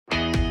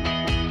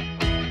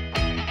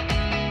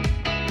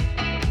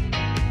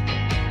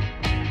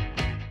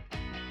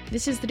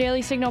This is the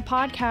Daily Signal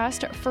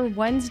podcast for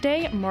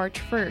Wednesday,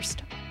 March 1st.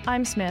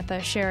 I'm Samantha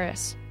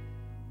Sherris.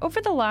 Over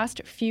the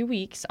last few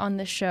weeks on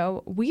this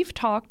show, we've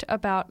talked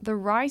about the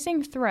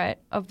rising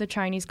threat of the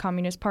Chinese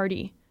Communist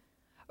Party.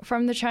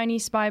 From the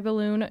Chinese spy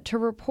balloon to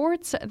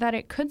reports that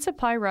it could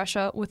supply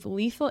Russia with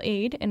lethal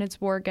aid in its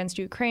war against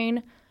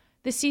Ukraine,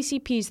 the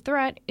CCP's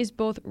threat is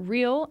both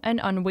real and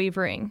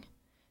unwavering.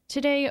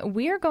 Today,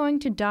 we are going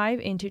to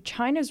dive into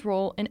China's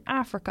role in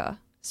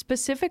Africa,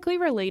 specifically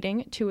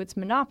relating to its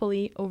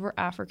monopoly over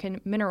African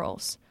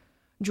minerals.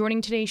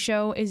 Joining today's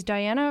show is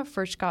Diana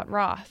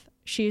Furchtgott-Roth.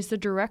 She is the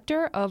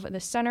director of the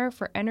Center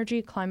for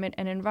Energy, Climate,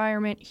 and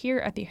Environment here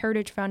at the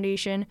Heritage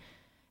Foundation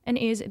and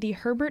is the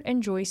Herbert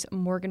and Joyce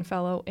Morgan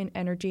Fellow in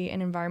Energy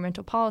and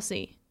Environmental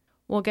Policy.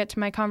 We'll get to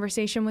my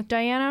conversation with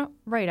Diana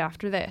right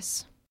after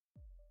this.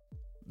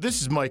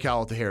 This is Mike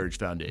Howell at the Heritage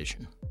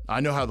Foundation.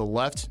 I know how the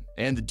left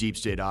and the deep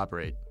state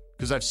operate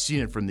because I've seen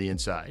it from the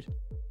inside.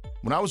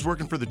 When I was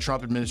working for the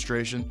Trump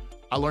administration,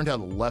 I learned how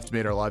the left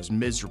made our lives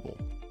miserable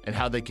and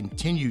how they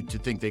continue to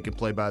think they can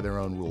play by their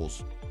own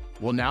rules.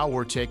 Well, now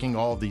we're taking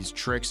all of these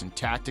tricks and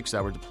tactics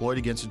that were deployed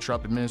against the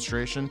Trump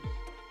administration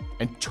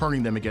and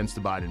turning them against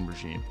the Biden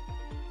regime.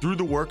 Through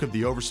the work of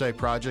the Oversight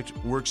Project,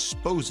 we're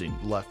exposing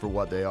the left for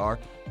what they are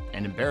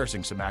and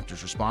embarrassing some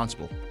actors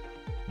responsible.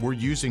 We're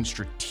using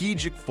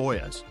strategic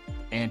FOIAs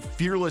and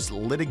fearless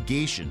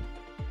litigation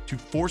to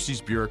force these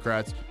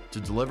bureaucrats to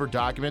deliver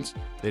documents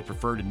they'd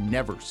prefer to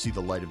never see the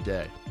light of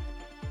day.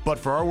 But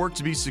for our work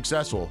to be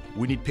successful,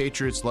 we need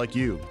patriots like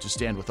you to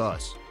stand with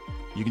us.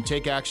 You can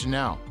take action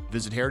now.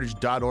 Visit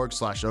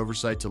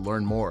heritage.org/oversight to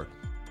learn more.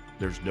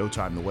 There's no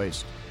time to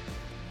waste.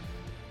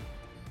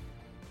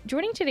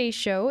 Joining today's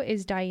show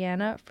is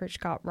Diana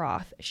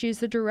Furchtgott-Roth. She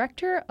is the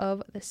director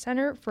of the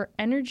Center for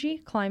Energy,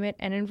 Climate,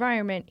 and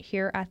Environment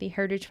here at the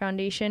Heritage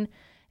Foundation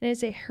and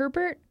is a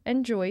Herbert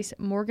and Joyce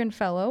Morgan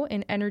Fellow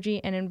in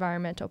Energy and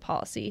Environmental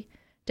Policy.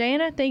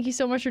 Diana, thank you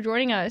so much for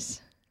joining us.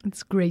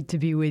 It's great to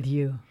be with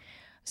you.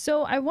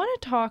 So I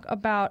want to talk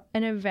about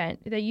an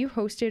event that you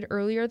hosted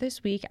earlier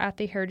this week at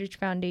the Heritage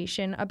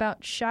Foundation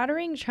about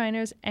shattering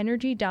China's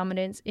energy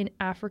dominance in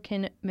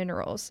African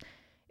minerals.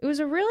 It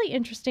was a really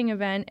interesting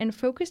event and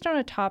focused on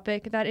a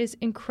topic that is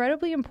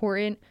incredibly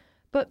important,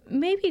 but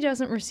maybe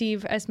doesn't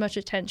receive as much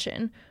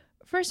attention.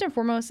 First and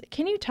foremost,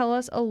 can you tell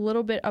us a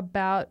little bit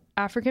about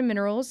African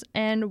minerals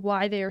and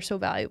why they are so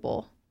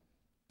valuable?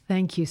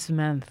 Thank you,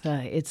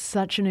 Samantha. It's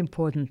such an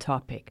important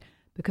topic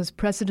because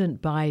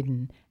President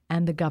Biden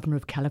and the governor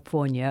of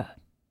California,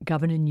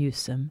 Governor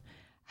Newsom,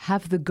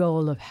 have the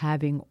goal of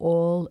having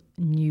all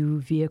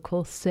new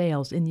vehicle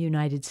sales in the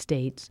United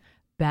States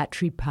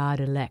battery-powered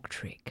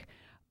electric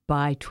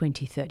by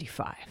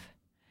 2035.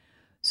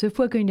 So if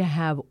we're going to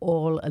have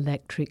all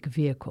electric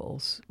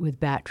vehicles with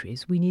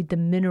batteries, we need the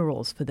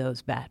minerals for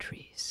those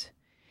batteries.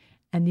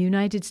 And the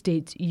United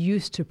States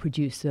used to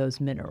produce those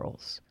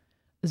minerals.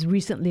 As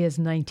recently as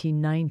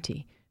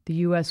 1990, the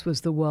U.S.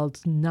 was the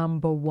world's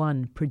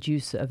 #1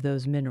 producer of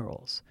those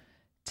minerals.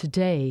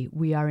 Today,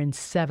 we are in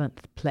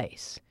 7th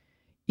place,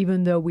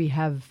 even though we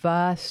have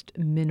vast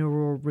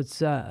mineral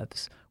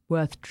reserves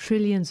worth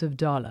trillions of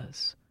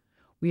dollars.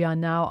 We are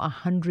now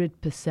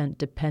 100%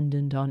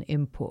 dependent on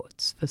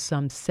imports for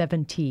some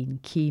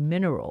 17 key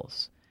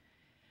minerals.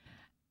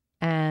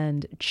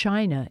 And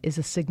China is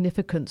a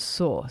significant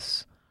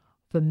source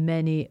for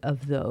many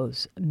of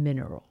those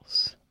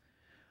minerals.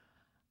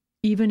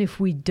 Even if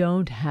we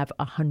don't have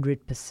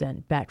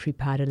 100%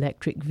 battery-powered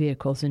electric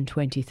vehicles in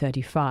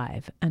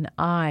 2035, and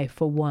I,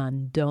 for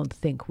one, don't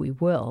think we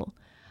will,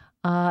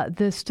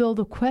 there's still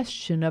the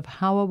question of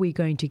how are we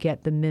going to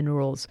get the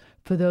minerals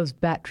for those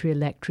battery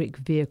electric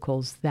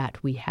vehicles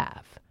that we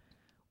have.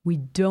 We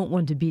don't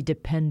want to be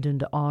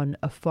dependent on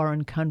a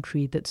foreign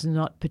country that's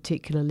not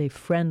particularly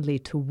friendly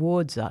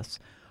towards us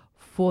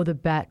for the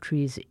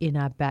batteries in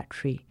our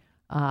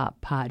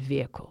battery-powered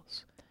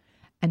vehicles.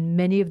 And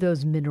many of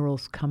those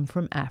minerals come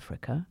from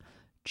Africa.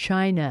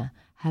 China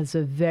has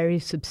a very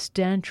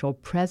substantial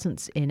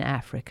presence in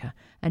Africa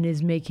and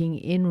is making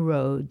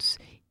inroads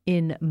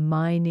in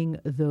mining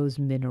those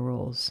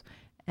minerals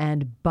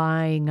and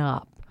buying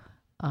up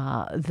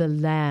the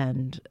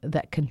land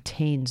that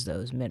contains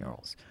those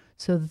minerals.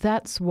 So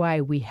that's why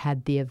we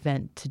had the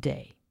event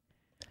today.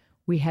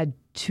 We had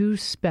 2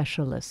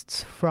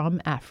 specialists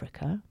from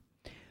Africa.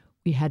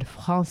 We had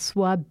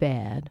François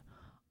Baird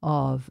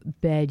of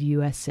Baird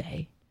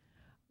USA.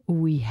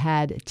 We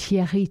had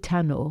Thierry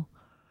Tanot,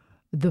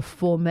 the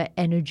former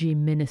energy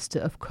minister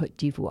of Côte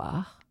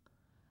d'Ivoire,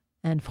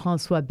 and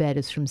François Baird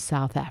is from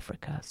South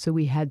Africa. So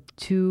we had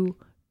 2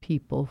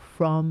 people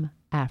from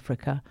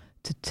Africa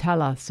to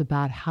tell us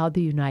about how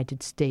the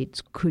United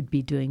States could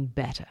be doing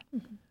better.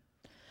 Mm-hmm.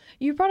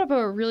 You brought up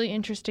a really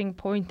interesting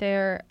point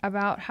there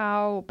about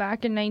how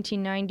back in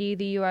 1990,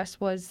 the U.S.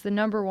 was the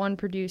 #1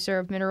 producer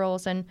of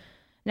minerals, and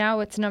now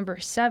it's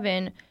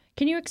 #7.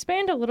 Can you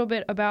expand a little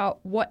bit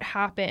about what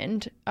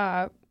happened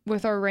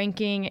with our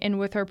ranking and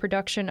with our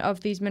production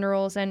of these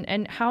minerals,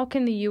 and how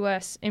can the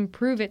U.S.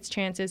 improve its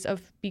chances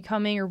of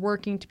becoming or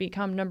working to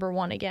become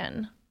 #1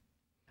 again?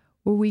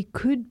 Well, we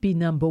could be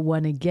number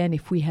one again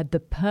if we had the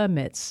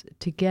permits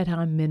to get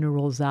our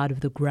minerals out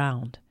of the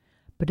ground.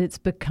 But it's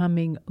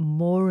becoming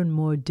more and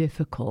more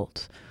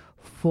difficult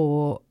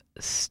for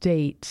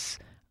states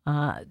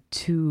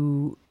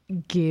to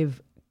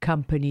give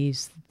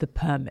companies the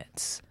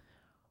permits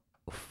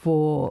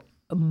for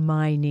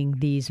mining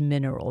these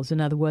minerals. In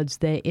other words,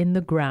 they're in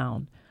the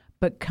ground,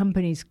 but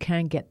companies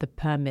can't get the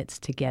permits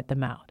to get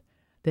them out.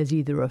 There's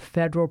either a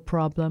federal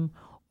problem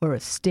or a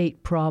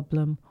state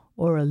problem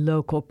or a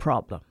local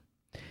problem.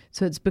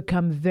 So it's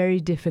become very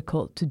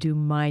difficult to do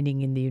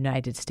mining in the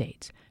United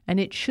States. And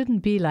it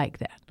shouldn't be like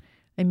that.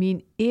 I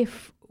mean,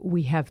 if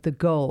we have the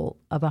goal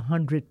of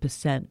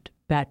 100%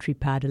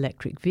 battery-powered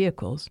electric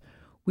vehicles,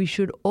 we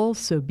should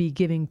also be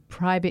giving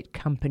private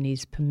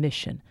companies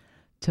permission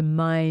to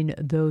mine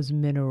those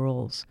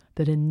minerals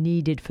that are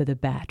needed for the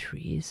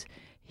batteries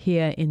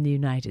here in the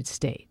United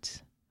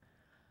States.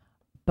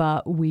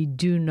 But we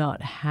do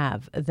not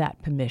have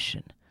that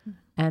permission.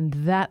 And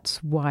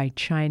that's why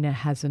China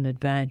has an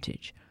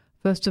advantage.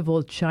 First of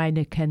all,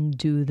 China can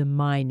do the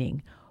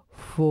mining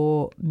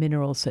for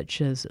minerals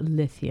such as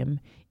lithium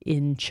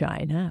in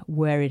China,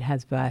 where it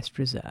has vast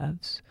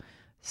reserves.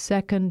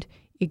 Second,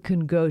 it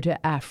can go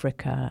to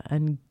Africa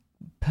and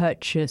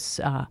purchase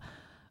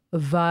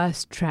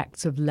vast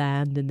tracts of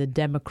land in the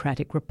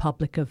Democratic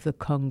Republic of the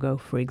Congo,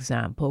 for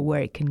example,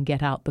 where it can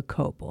get out the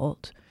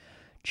cobalt.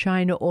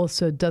 China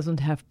also doesn't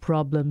have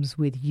problems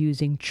with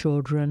using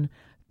children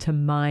to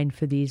mine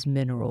for these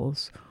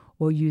minerals,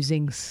 or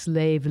using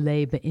slave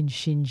labor in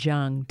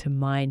Xinjiang to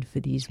mine for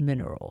these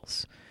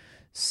minerals.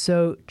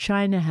 So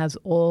China has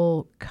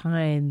all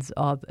kinds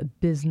of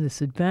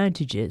business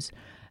advantages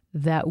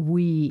that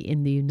we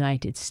in the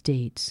United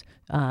States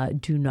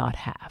do not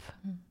have.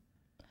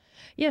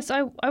 Yes,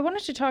 I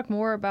wanted to talk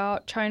more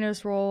about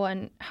China's role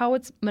and how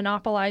it's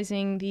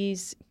monopolizing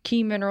these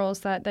key minerals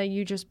that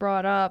you just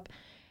brought up.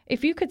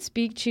 If you could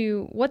speak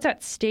to what's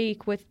at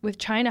stake with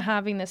China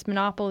having this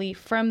monopoly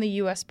from the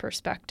U.S.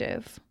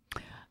 perspective.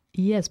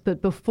 Yes,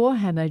 but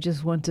beforehand, I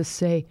just want to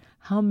say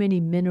how many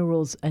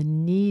minerals are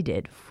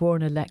needed for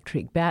an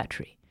electric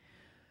battery.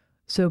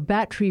 So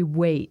battery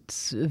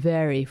weights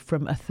vary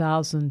from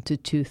 1,000 to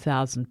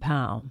 2,000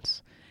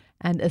 pounds,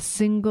 and a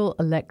single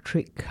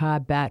electric car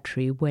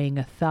battery weighing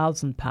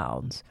 1,000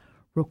 pounds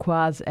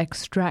requires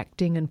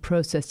extracting and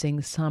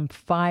processing some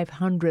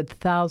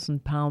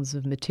 500,000 pounds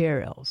of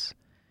materials.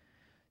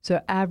 So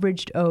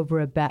averaged over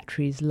a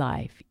battery's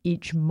life,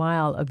 each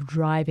mile of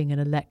driving an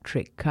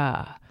electric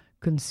car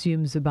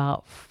consumes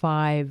about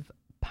 5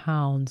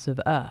 pounds of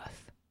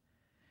earth.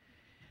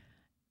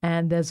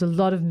 And there's a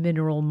lot of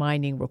mineral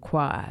mining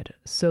required.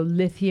 So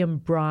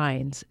lithium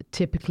brines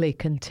typically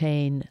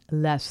contain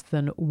less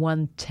than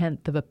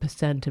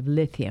 0.1% of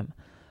lithium.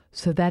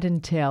 So that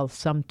entails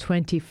some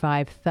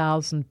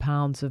 25,000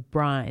 pounds of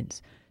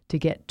brines to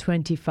get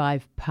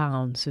 25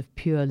 pounds of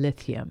pure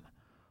lithium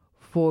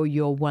for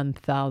your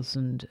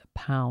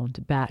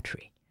 1,000-pound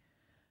battery.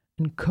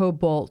 And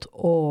cobalt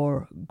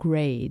ore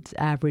grades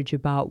average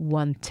about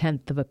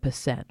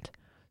 0.1%.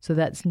 So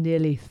that's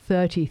nearly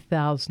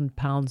 30,000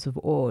 pounds of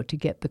ore to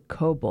get the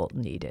cobalt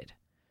needed.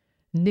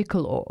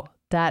 Nickel ore,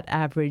 that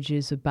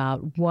averages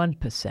about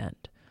 1%.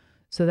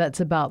 So that's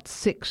about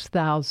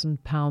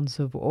 6,000 pounds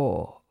of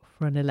ore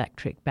for an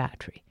electric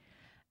battery.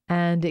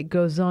 And it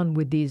goes on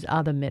with these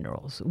other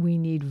minerals. We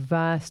need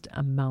vast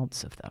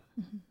amounts of them.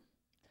 Mm-hmm.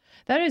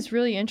 That is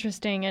really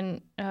interesting.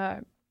 And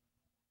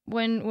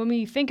when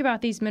we think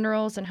about these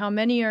minerals and how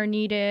many are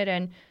needed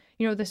and,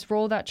 this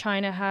role that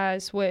China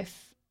has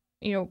with,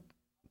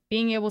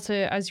 being able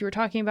to, as you were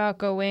talking about,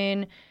 go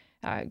in,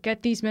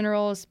 get these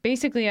minerals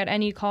basically at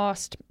any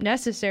cost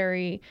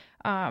necessary,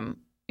 from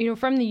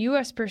the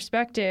U.S.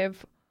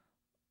 perspective,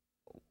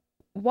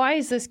 why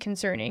is this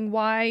concerning?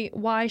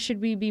 Why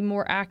should we be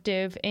more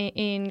active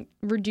in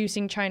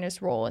reducing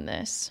China's role in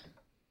this?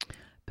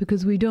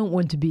 Because we don't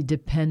want to be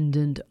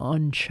dependent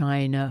on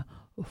China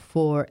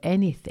for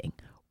anything.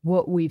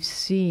 What we've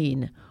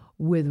seen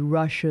with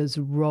Russia's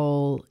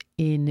role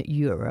in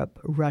Europe,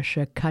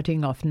 Russia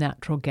cutting off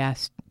natural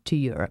gas to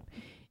Europe,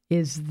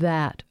 is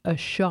that a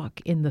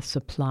shock in the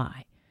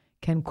supply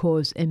can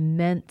cause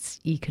immense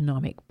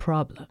economic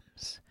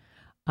problems.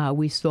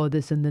 We saw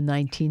this in the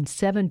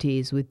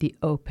 1970s with the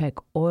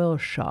OPEC oil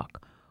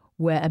shock,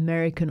 where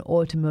American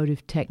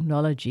automotive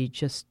technology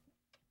just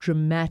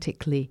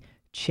dramatically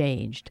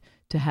changed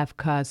to have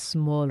cars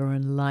smaller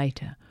and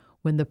lighter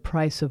when the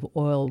price of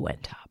oil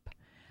went up.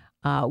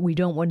 We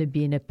don't want to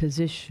be in a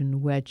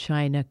position where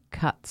China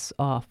cuts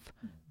off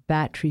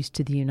batteries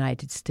to the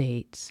United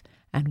States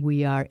and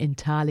we are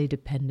entirely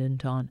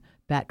dependent on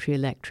battery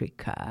electric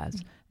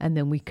cars, and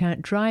then we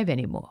can't drive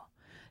anymore.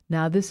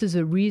 Now, this is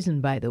a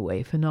reason, by the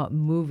way, for not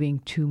moving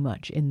too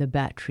much in the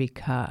battery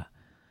car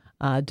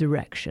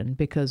direction,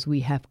 because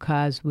we have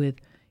cars with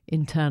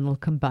internal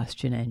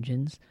combustion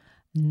engines.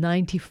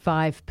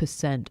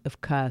 95%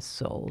 of cars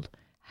sold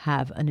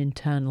have an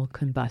internal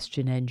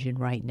combustion engine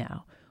right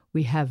now.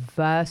 We have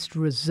vast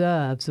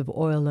reserves of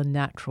oil and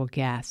natural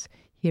gas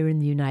here in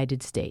the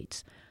United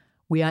States.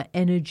 We are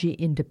energy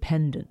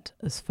independent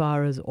as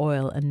far as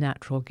oil and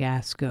natural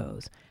gas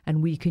goes,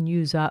 and we can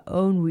use our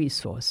own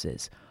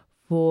resources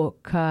for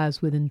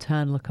cars with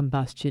internal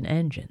combustion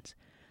engines.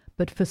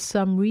 But for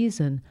some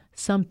reason,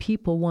 some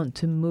people want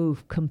to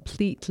move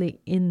completely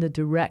in the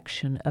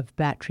direction of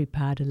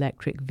battery-powered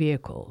electric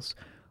vehicles,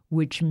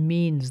 which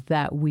means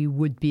that we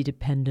would be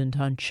dependent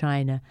on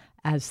China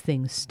as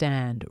things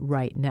stand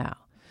right now.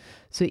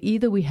 So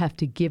either we have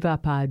to give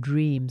up our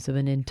dreams of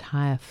an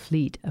entire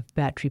fleet of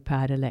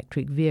battery-powered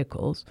electric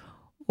vehicles,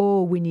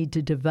 or we need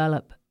to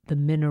develop the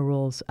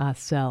minerals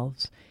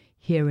ourselves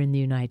here in the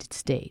United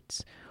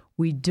States.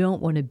 We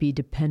don't want to be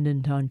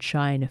dependent on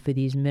China for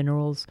these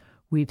minerals.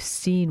 We've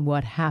seen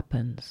what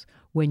happens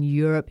when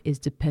Europe is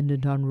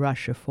dependent on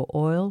Russia for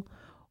oil,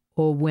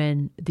 or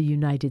when the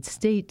United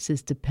States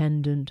is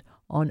dependent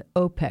on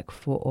OPEC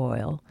for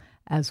oil,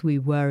 as we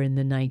were in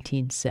the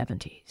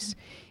 1970s.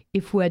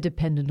 If we're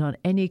dependent on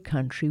any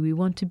country, we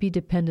want to be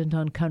dependent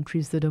on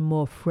countries that are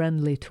more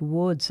friendly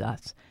towards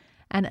us.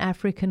 And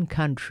African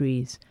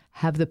countries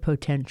have the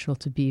potential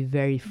to be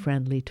very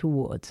friendly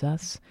towards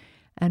us.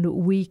 And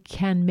we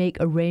can make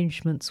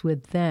arrangements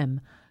with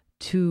them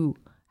to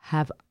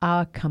have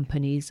our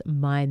companies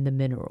mine the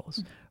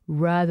minerals,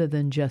 rather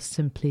than just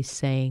simply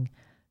saying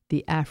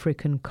the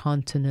African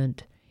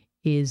continent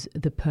is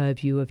the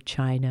purview of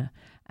China,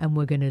 and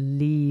we're going to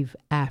leave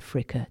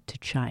Africa to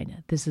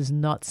China. This is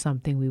not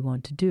something we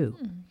want to do.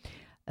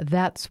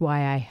 That's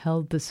why I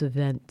held this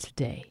event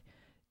today,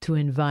 to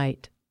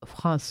invite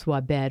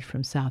François Baird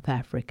from South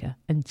Africa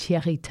and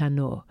Thierry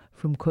Tanot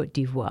from Côte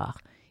d'Ivoire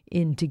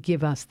in to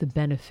give us the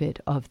benefit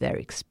of their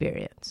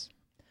experience.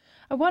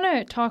 I want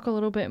to talk a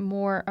little bit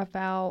more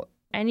about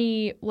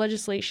any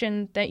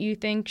legislation that you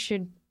think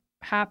should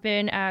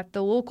happen at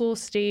the local,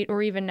 state,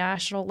 or even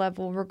national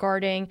level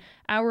regarding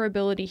our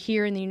ability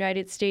here in the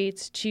United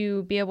States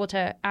to be able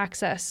to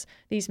access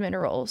these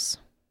minerals.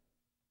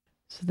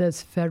 So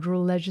there's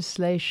federal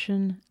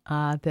legislation,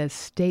 there's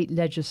state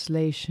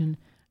legislation,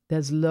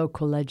 there's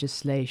local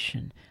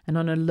legislation. And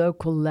on a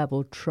local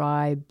level,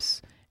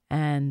 tribes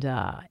and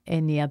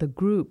any other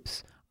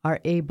groups are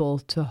able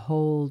to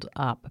hold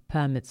up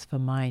permits for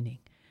mining.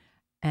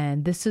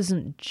 And this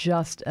isn't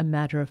just a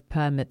matter of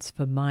permits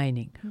for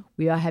mining.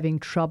 We are having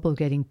trouble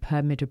getting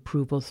permit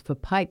approvals for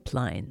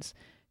pipelines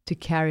to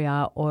carry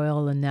our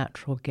oil and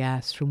natural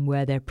gas from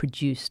where they're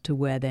produced to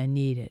where they're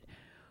needed.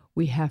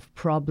 We have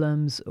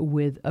problems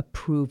with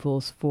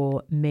approvals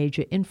for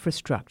major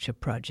infrastructure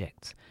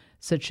projects,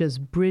 such as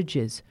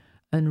bridges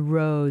and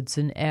roads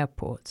and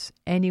airports.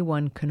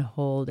 Anyone can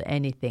hold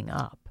anything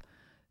up.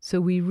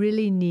 So we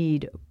really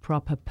need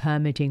proper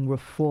permitting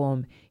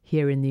reform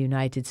here in the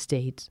United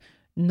States,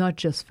 not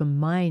just for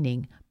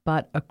mining,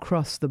 but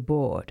across the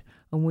board.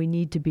 And we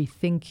need to be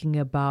thinking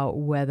about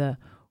whether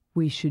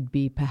we should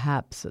be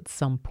perhaps at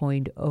some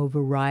point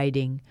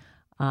overriding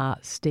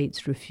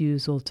states'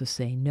 refusal to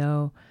say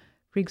no.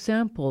 For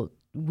example,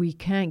 we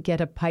can't get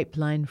a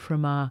pipeline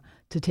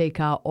to take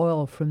our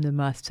oil from the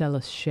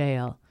Marcellus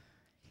Shale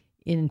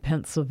in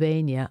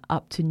Pennsylvania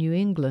up to New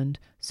England.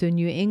 So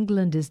New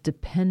England is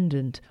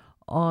dependent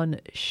on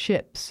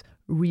ships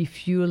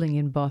refueling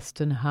in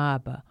Boston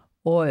Harbor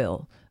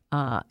oil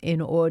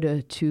in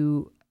order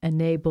to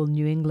enable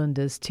New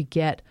Englanders to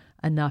get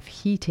enough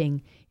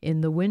heating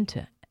in the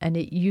winter. And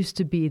it used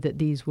to be that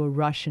these were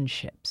Russian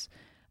ships.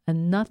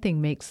 And nothing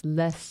makes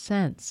less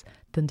sense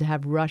than to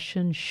have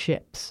Russian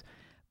ships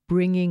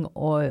bringing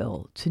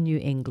oil to New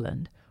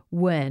England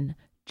when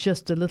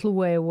just a little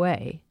way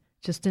away,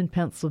 just in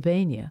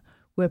Pennsylvania,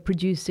 we're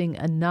producing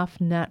enough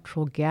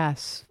natural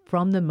gas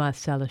from the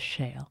Marcellus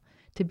Shale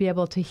to be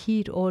able to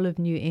heat all of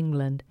New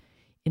England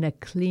in a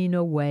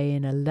cleaner way,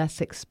 in a less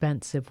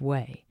expensive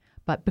way.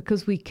 But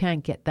because we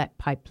can't get that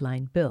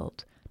pipeline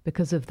built,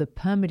 because of the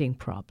permitting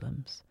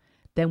problems,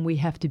 then we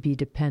have to be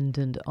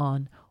dependent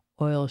on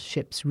oil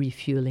ships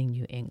refueling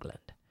New England.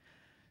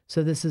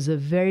 So this is a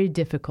very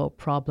difficult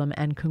problem,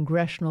 and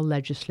congressional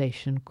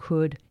legislation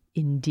could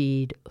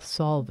indeed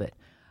solve it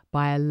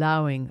by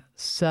allowing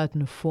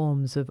certain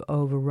forms of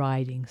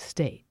overriding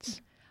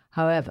states.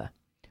 However,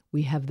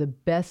 we have the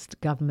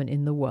best government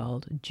in the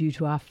world due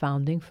to our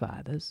founding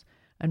fathers,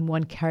 and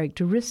one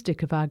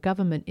characteristic of our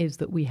government is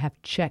that we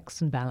have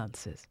checks and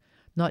balances,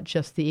 not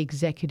just the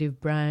executive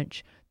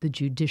branch, the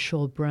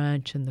judicial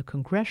branch, and the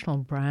congressional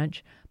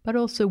branch, but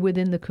also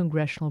within the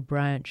congressional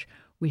branch,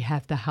 we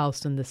have the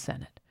House and the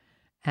Senate.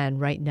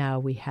 And right now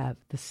we have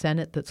the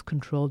Senate that's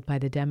controlled by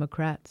the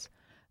Democrats.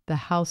 The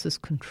House is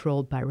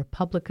controlled by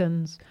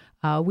Republicans.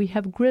 We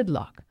have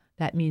gridlock.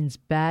 That means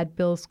bad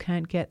bills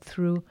can't get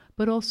through,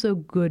 but also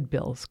good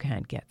bills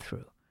can't get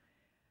through.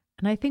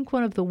 And I think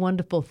one of the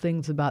wonderful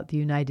things about the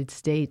United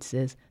States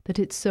is that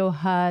it's so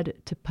hard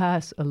to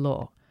pass a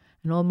law.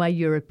 And all my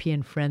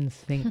European friends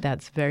think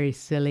that's very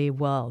silly.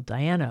 Well,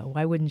 Diana,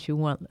 why wouldn't you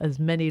want as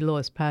many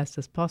laws passed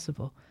as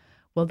possible?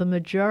 Well, the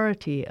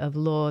majority of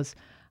laws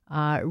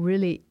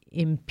really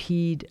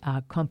impede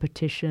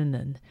competition,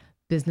 and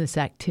business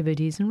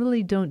activities and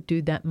really don't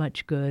do that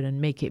much good and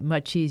make it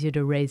much easier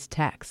to raise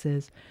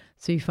taxes.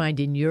 So you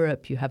find in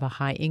Europe you have a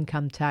high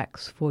income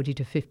tax, 40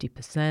 to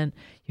 50%.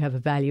 You have a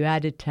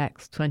value-added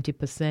tax,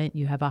 20%.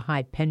 You have a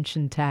high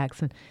pension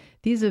tax. And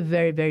these are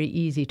very, very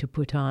easy to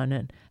put on.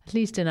 And at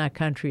least in our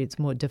country, it's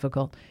more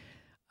difficult,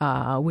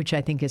 which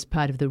I think is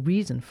part of the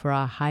reason for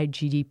our high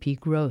GDP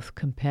growth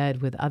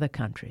compared with other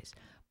countries.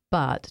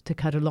 But to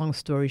cut a long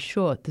story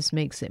short, this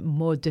makes it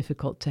more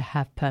difficult to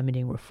have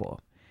permitting reform.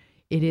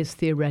 It is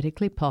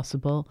theoretically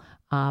possible,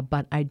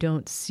 but I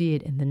don't see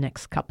it in the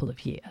next couple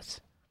of years.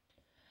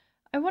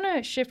 I want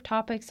to shift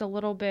topics a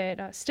little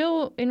bit,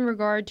 still in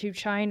regard to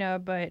China,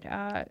 but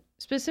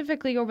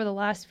specifically over the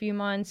last few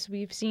months,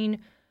 we've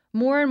seen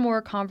more and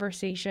more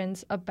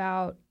conversations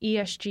about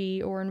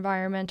ESG, or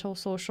environmental,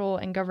 social,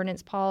 and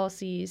governance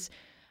policies.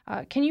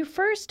 Can you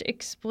first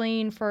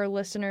explain for our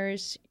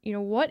listeners,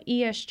 what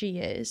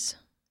ESG is?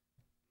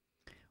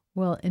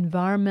 Well,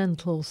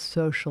 environmental,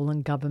 social,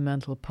 and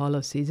governmental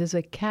policies is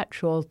a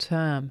catch-all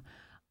term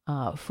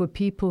for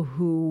people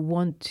who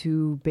want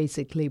to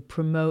basically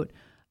promote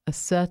a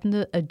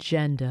certain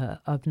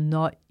agenda of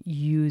not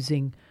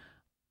using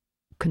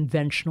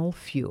conventional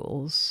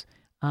fuels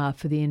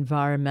for the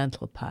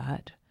environmental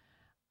part,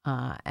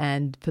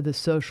 and for the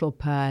social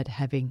part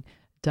having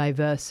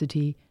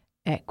diversity,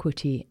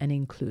 equity, and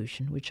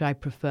inclusion, which I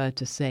prefer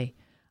to say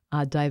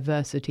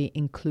diversity,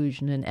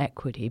 inclusion, and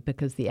equity,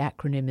 because the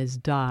acronym is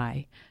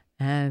DIE,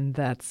 and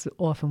that's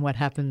often what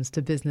happens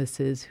to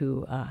businesses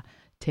who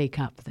take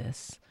up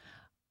this.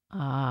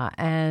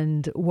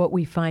 And what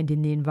we find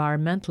in the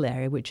environmental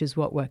area, which is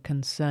what we're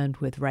concerned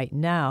with right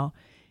now,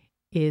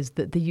 is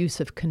that the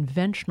use of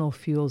conventional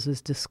fuels is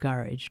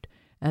discouraged,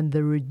 and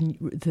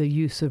the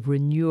use of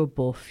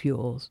renewable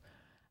fuels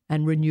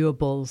and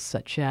renewables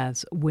such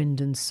as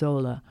wind and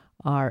solar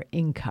are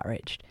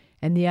encouraged.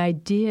 And the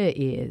idea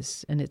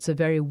is, and it's a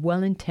very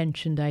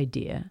well-intentioned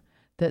idea,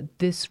 that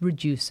this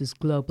reduces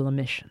global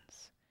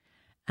emissions,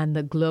 and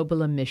that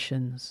global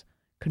emissions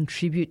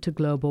contribute to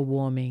global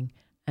warming,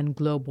 and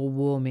global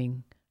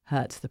warming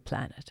hurts the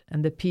planet.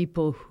 And the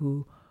people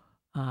who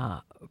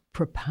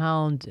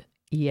propound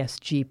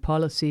ESG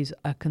policies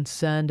are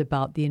concerned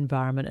about the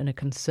environment and are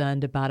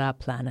concerned about our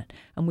planet,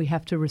 and we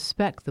have to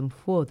respect them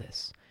for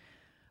this.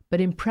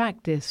 But in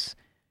practice,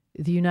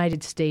 the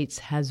United States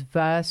has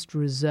vast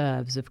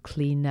reserves of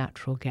clean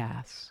natural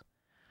gas.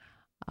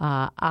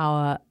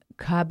 Our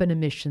carbon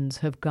emissions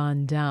have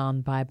gone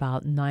down by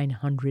about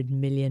 900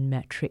 million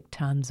metric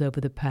tons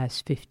over the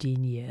past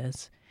 15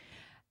 years.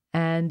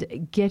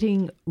 And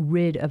getting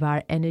rid of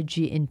our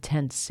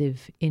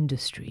energy-intensive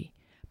industry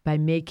by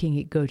making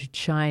it go to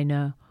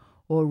China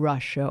or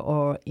Russia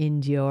or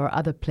India or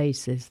other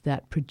places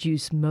that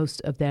produce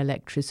most of their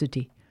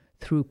electricity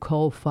through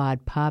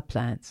coal-fired power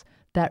plants,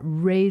 that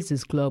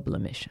raises global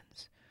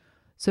emissions.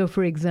 So,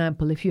 for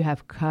example, if you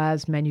have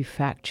cars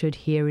manufactured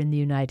here in the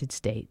United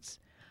States,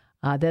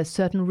 there are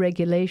certain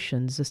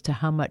regulations as to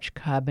how much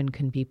carbon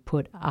can be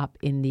put up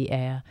in the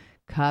air.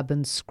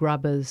 Carbon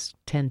scrubbers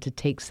tend to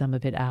take some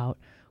of it out.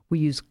 We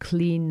use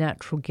clean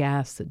natural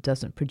gas that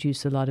doesn't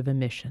produce a lot of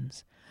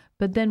emissions.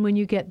 But then when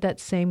you get that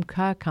same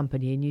car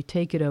company and you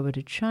take it over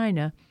to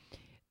China,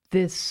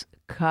 this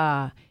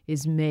car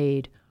is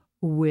made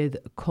with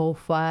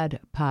coal-fired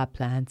power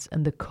plants,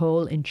 and the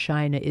coal in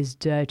China is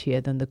dirtier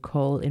than the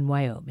coal in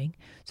Wyoming,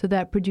 so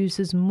that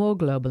produces more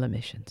global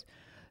emissions.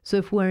 So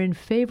if we're in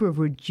favor of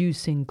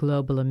reducing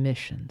global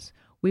emissions,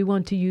 we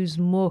want to use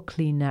more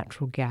clean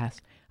natural gas,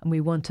 and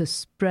we want to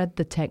spread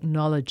the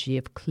technology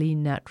of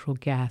clean natural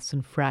gas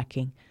and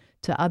fracking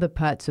to other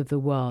parts of the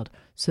world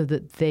so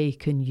that they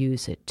can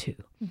use it too.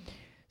 Mm-hmm.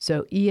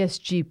 So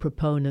ESG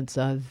proponents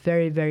are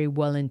very, very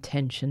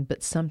well-intentioned,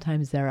 but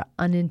sometimes there are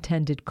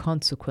unintended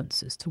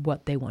consequences to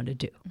what they want to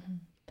do. Mm-hmm.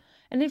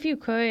 And if you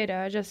could,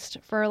 just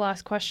for our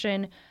last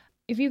question,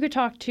 if you could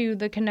talk to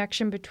the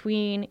connection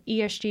between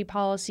ESG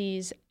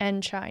policies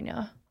and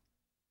China.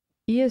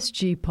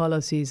 ESG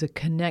policies are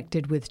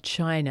connected with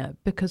China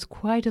because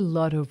quite a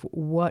lot of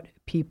what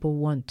people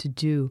want to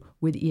do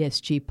with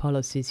ESG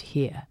policies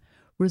here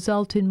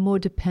result in more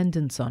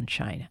dependence on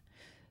China.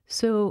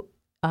 So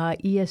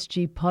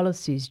ESG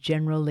policies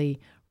generally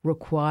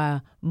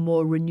require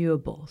more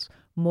renewables,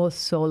 more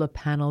solar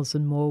panels,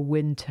 and more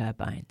wind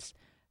turbines.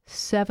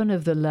 7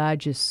 of the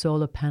largest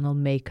solar panel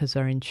makers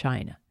are in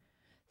China.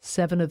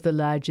 7 of the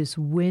largest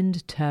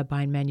wind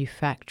turbine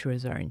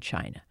manufacturers are in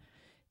China.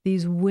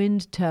 These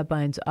wind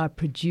turbines are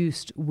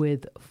produced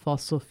with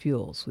fossil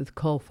fuels, with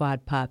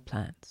coal-fired power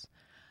plants.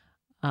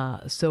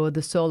 So are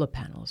the solar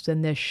panels,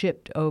 and they're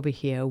shipped over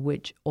here,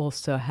 which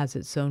also has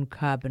its own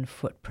carbon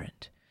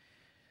footprint.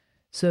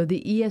 So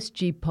the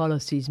ESG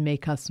policies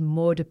make us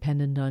more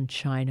dependent on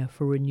China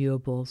for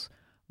renewables,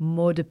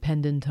 more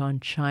dependent on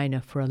China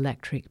for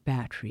electric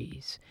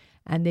batteries,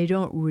 and they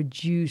don't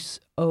reduce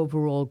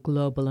overall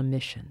global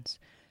emissions.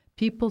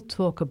 People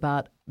talk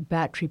about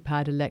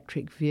battery-powered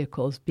electric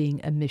vehicles being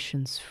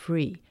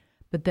emissions-free,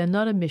 but they're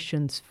not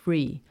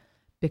emissions-free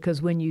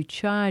because when you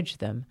charge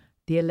them,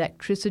 the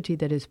electricity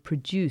that is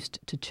produced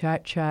to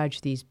charge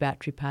these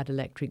battery-powered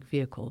electric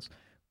vehicles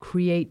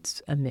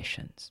creates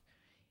emissions.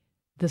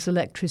 This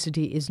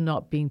electricity is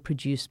not being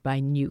produced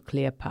by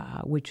nuclear power,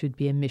 which would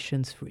be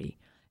emissions-free.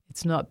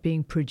 It's not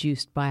being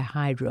produced by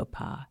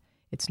hydropower.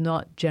 It's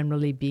not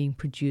generally being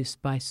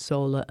produced by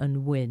solar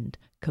and wind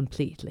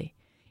completely.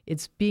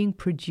 It's being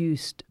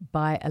produced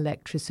by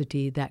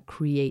electricity that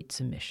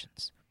creates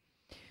emissions.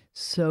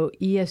 So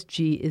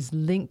ESG is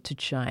linked to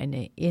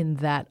China in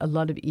that a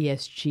lot of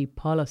ESG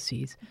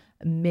policies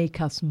make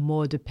us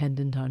more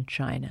dependent on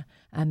China,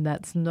 and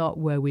that's not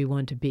where we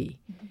want to be.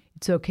 Mm-hmm.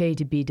 It's okay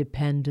to be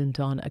dependent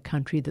on a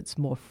country that's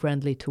more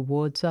friendly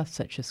towards us,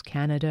 such as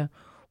Canada.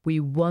 We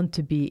want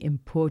to be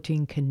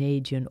importing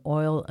Canadian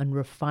oil and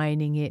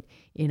refining it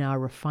in our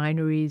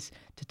refineries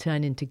to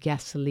turn into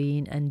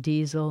gasoline and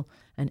diesel.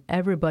 And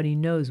everybody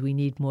knows we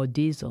need more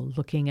diesel,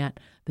 looking at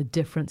the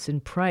difference in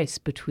price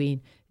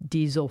between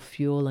diesel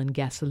fuel and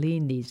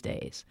gasoline these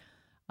days.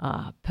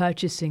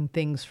 Purchasing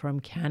things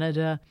from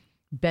Canada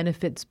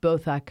benefits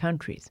both our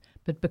countries,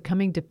 but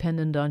becoming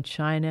dependent on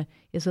China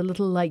is a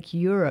little like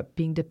Europe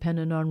being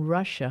dependent on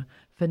Russia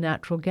for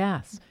natural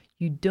gas.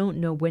 You don't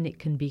know when it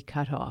can be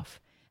cut off.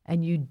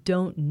 And you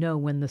don't know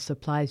when the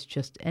supplies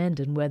just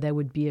end and where there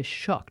would be a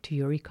shock to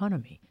your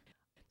economy.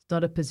 It's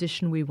not a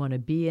position we want to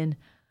be in.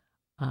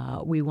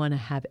 We want to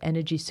have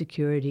energy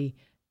security,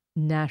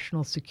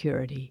 national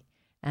security,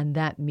 and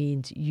that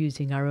means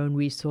using our own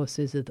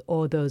resources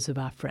or those of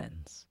our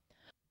friends.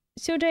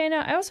 So,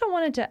 Diana, I also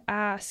wanted to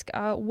ask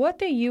what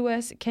the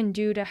U.S. can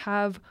do to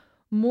have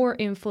more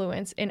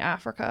influence in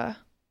Africa.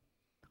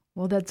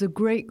 Well, that's a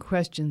great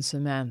question,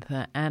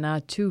 Samantha. And our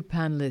two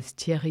panelists,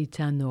 Thierry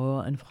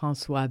Tannour and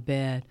François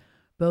Baird,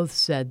 both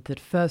said that,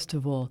 first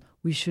of all,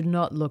 we should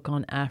not look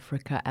on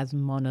Africa as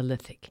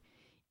monolithic.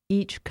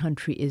 Each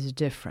country is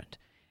different,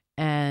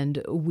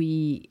 and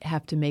we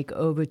have to make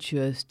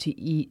overtures to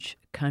each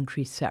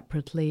country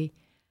separately.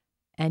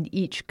 And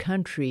each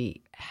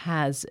country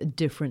has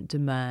different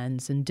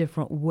demands and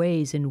different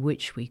ways in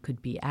which we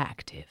could be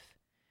active.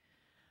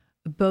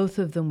 Both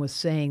of them were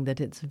saying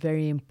that it's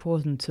very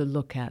important to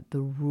look at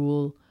the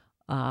rule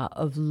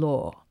of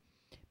law,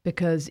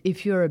 because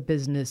if you're a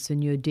business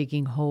and you're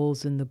digging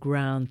holes in the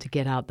ground to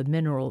get out the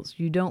minerals,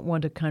 you don't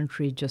want a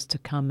country just to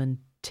come and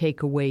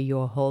take away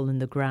your hole in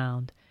the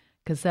ground,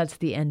 because that's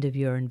the end of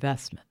your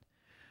investment.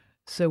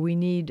 So we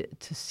need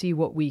to see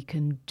what we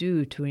can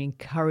do to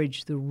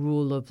encourage the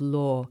rule of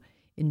law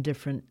in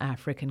different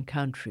African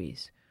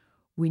countries.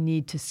 We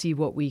need to see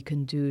what we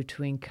can do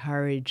to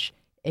encourage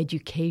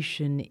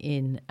education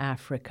in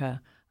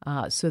Africa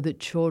so that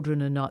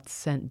children are not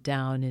sent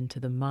down into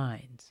the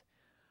mines.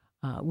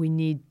 We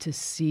need to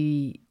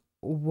see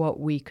what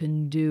we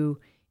can do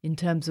in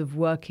terms of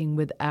working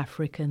with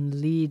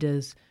African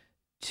leaders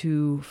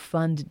to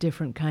fund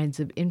different kinds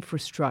of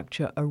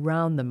infrastructure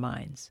around the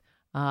mines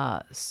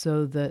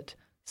so that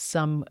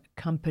some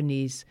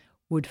companies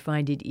would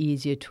find it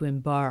easier to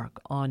embark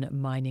on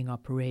mining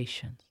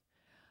operations.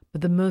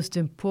 But the most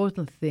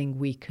important thing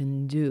we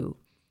can do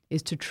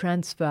is to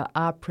transfer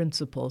our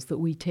principles that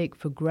we take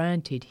for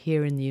granted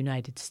here in the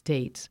United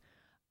States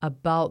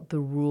about the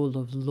rule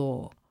of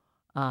law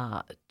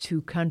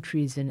to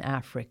countries in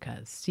Africa.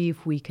 See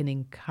if we can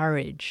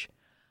encourage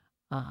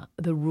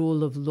the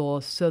rule of law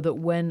so that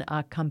when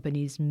our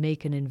companies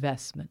make an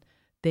investment,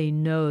 they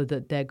know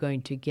that they're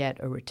going to get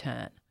a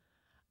return,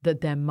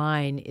 that their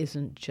mine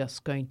isn't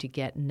just going to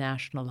get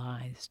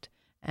nationalized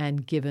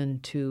and given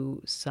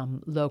to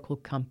some local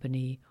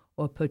company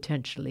or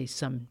potentially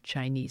some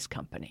Chinese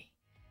company.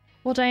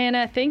 Well,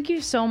 Diana, thank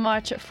you so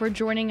much for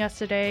joining us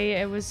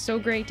today. It was so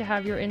great to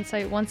have your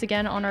insight once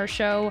again on our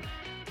show.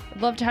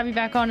 I'd love to have you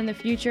back on in the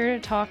future to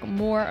talk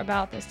more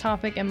about this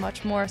topic and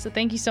much more. So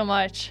thank you so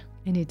much.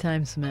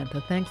 Anytime,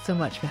 Samantha. Thanks so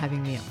much for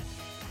having me on.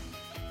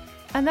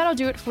 And that'll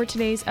do it for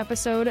today's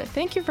episode.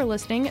 Thank you for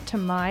listening to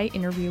my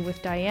interview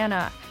with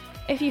Diana.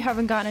 If you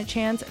haven't gotten a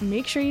chance,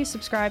 make sure you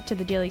subscribe to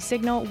The Daily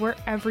Signal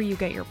wherever you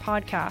get your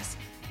podcasts,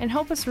 and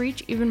help us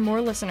reach even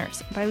more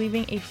listeners by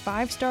leaving a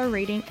 5-star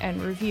rating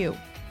and review.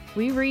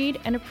 We read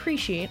and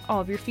appreciate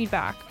all of your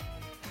feedback.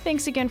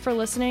 Thanks again for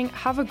listening.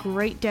 Have a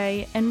great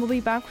day, and we'll be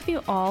back with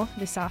you all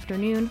this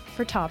afternoon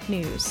for top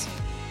news.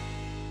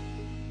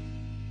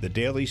 The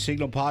Daily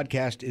Signal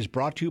podcast is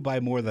brought to you by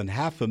more than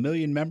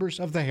 500,000 members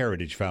of the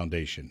Heritage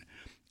Foundation.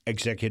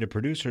 Executive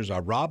producers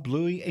are Rob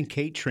Bluey and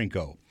Kate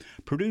Trinko.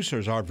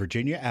 Producers are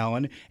Virginia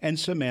Allen and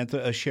Samantha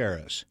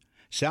Asheris.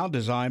 Sound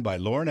design by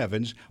Lauren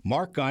Evans,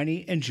 Mark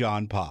Guiney, and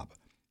John Pop.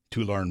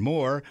 To learn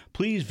more,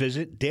 please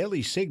visit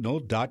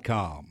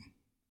dailysignal.com.